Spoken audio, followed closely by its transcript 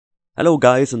Hello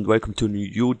guys and welcome to a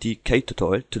new UDK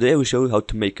tutorial. Today I will show you how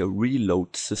to make a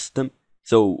reload system.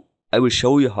 So I will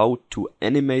show you how to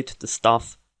animate the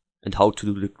stuff and how to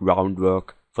do the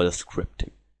groundwork for the scripting.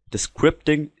 The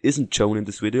scripting isn't shown in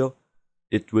this video.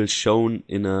 It will shown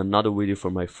in another video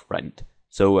from my friend.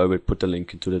 So I will put a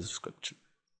link into the description.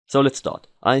 So let's start.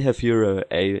 I have here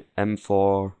a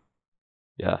M4,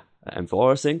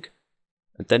 M4 I think.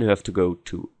 And then you have to go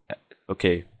to,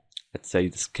 let's say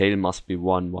the scale must be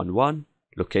 1, 1, 1,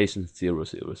 location 0,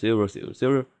 0, 0, 0,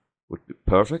 0 would be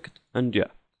perfect. And yeah,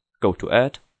 go to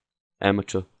add,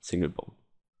 amateur, single bone.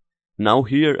 Now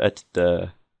here at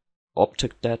the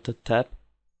object data tab,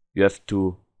 you have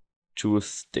to choose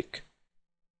stick.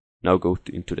 Now go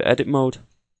into the edit mode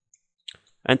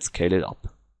and scale it up.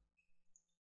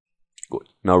 Good.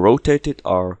 Now rotate it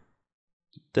or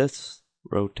this,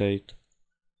 rotate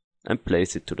and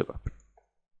place it to the weapon.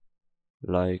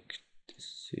 Like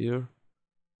this here.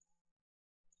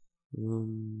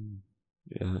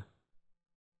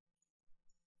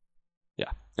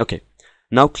 Okay.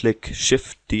 Now click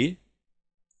Shift D,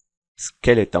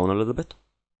 scale it down a little bit,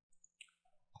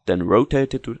 then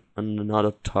rotate it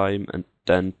another time and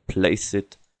then place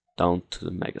it down to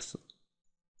the magazine.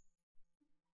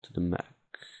 To the mag.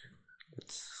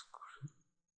 Let's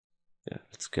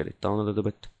scale it down a little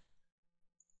bit.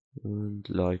 And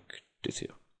like this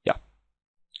here.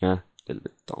 A little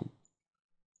bit down.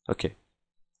 Okay.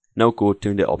 Now go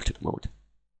to the object mode.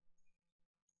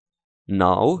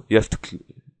 Now you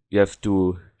have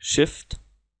to shift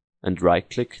and right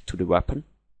click to the weapon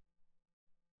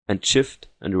and shift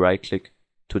and right click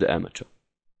to the amateur.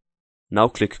 Now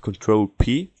click Ctrl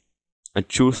P and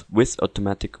choose with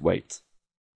automatic weights.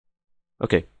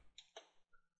 Okay.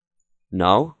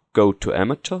 Now go to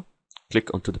amateur,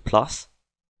 click onto the plus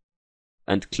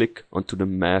and click onto the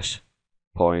mesh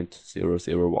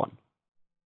 0.001.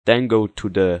 Then go to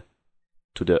the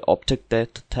object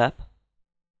data tab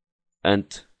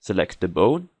and select the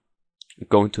bone and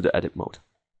go into the edit mode.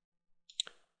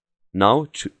 Now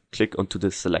click onto the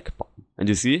select button and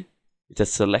you see it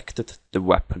has selected the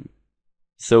weapon.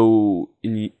 So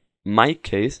in my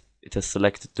case it has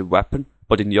selected the weapon,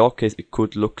 but in your case it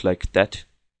could look like that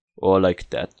or like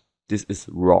that. This is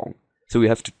wrong. So you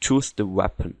have to choose the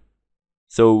weapon.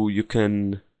 So you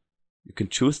can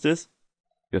choose this.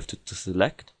 You have to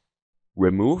select,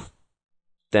 remove,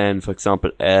 then for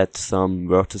example add some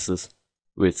vertices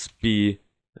with B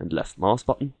and left mouse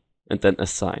button and then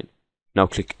assign. Now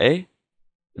click A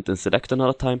and then select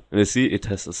another time and you see it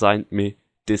has assigned me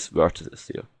this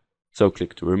vertices here. So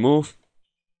click to remove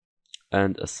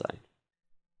and assign.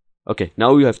 Okay,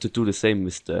 now you have to do the same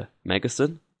with the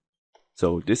magazine.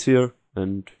 So this here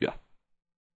and yeah.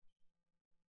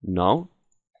 Now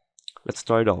let's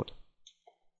try it out.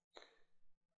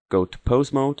 Go to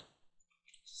pose mode,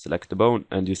 select the bone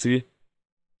and you see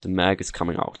the mag is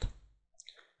coming out.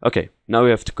 Okay, now we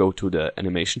have to go to the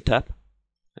animation tab,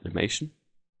 animation.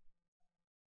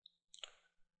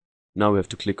 Now we have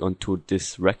to click onto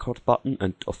this record button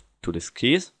and to this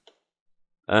keys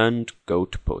and go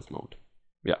to pose mode.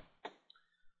 Yeah.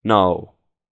 Now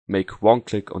make one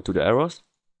click onto the arrows,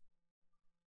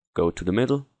 go to the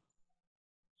middle,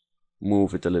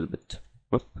 move it a little bit.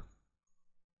 Whoop.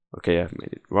 Okay, I've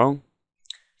made it wrong.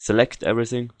 Select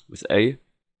everything with A.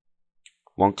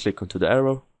 One click onto the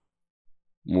arrow.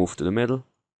 Move to the middle.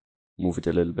 Move it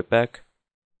a little bit back.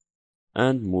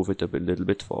 And move it a little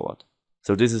bit forward.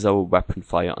 So this is our weapon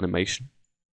fire animation.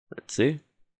 Let's see.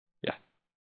 Yeah,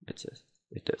 it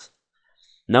is.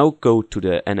 Now go to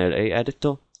the NLA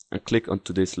editor and click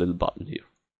onto this little button here.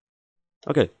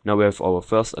 Okay, now we have our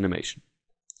first animation.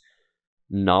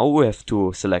 Now we have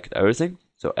to select everything.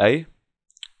 So A.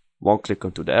 One click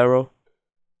onto the arrow,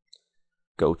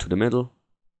 go to the middle,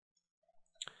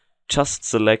 just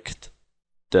select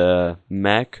the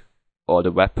mag or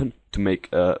the weapon to make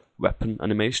a weapon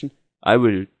animation. I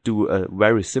will do a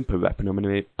very simple weapon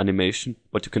animation,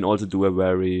 but you can also do a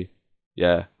very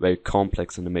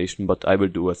complex animation, but I will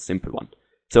do a simple one.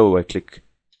 So I click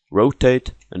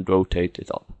rotate and rotate it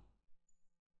up.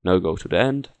 Now go to the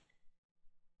end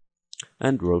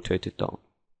and rotate it down,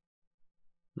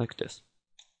 like this.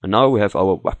 And now we have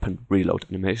our weapon reload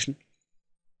animation.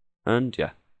 And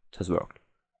yeah, it has worked.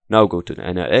 Now go to the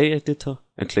NLA editor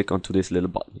and click onto this little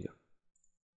button here.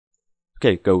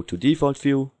 Okay, go to default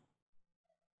view,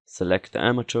 select the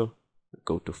amateur,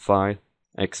 go to file,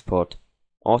 export,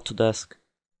 Autodesk,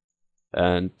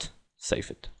 and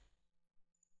save it.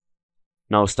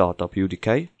 Now start up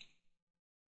UDK.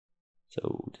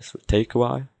 So this will take a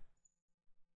while.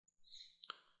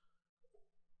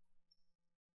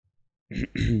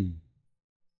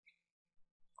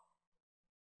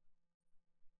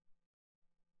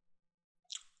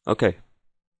 Okay.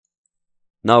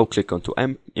 Now click onto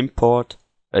import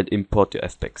and import your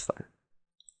FBX file.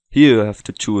 Here you have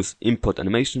to choose import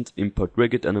animations, import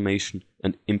rigid animation,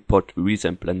 and import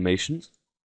resample animations.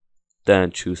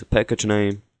 Then choose a package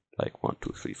name, like 1,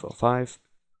 2, 3, 4, 5,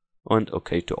 and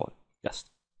OK to all. Yes.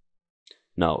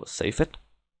 Now save it.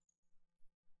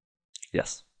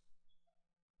 Yes.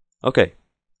 Okay.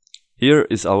 Here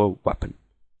is our weapon.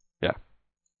 Yeah.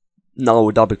 Now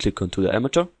double click onto the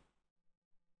amateur.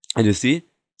 And you see,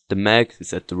 the mag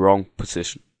is at the wrong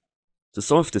position. To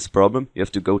solve this problem, you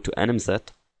have to go to anim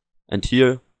set, and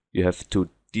here you have to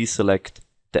deselect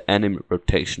the anim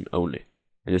rotation only.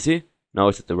 And you see, now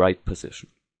it's at the right position.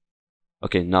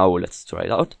 Okay, now let's try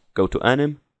it out. Go to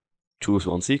anim, choose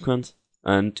one sequence,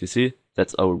 and you see,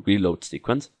 that's our reload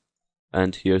sequence.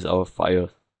 And here's our fire.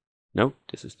 No,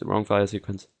 this is the wrong fire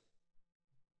sequence.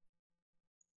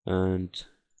 And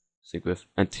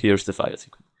here's the fire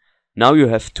sequence. Now you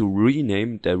have to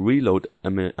rename the reload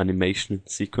animation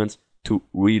sequence to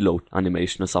reload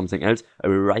animation or something else. I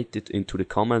will write it into the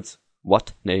comments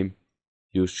what name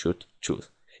you should choose.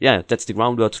 Yeah, that's the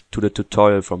groundwork to the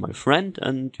tutorial from my friend,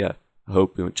 and yeah, I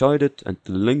hope you enjoyed it, and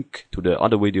the link to the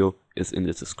other video is in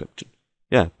the description.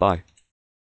 Yeah, bye.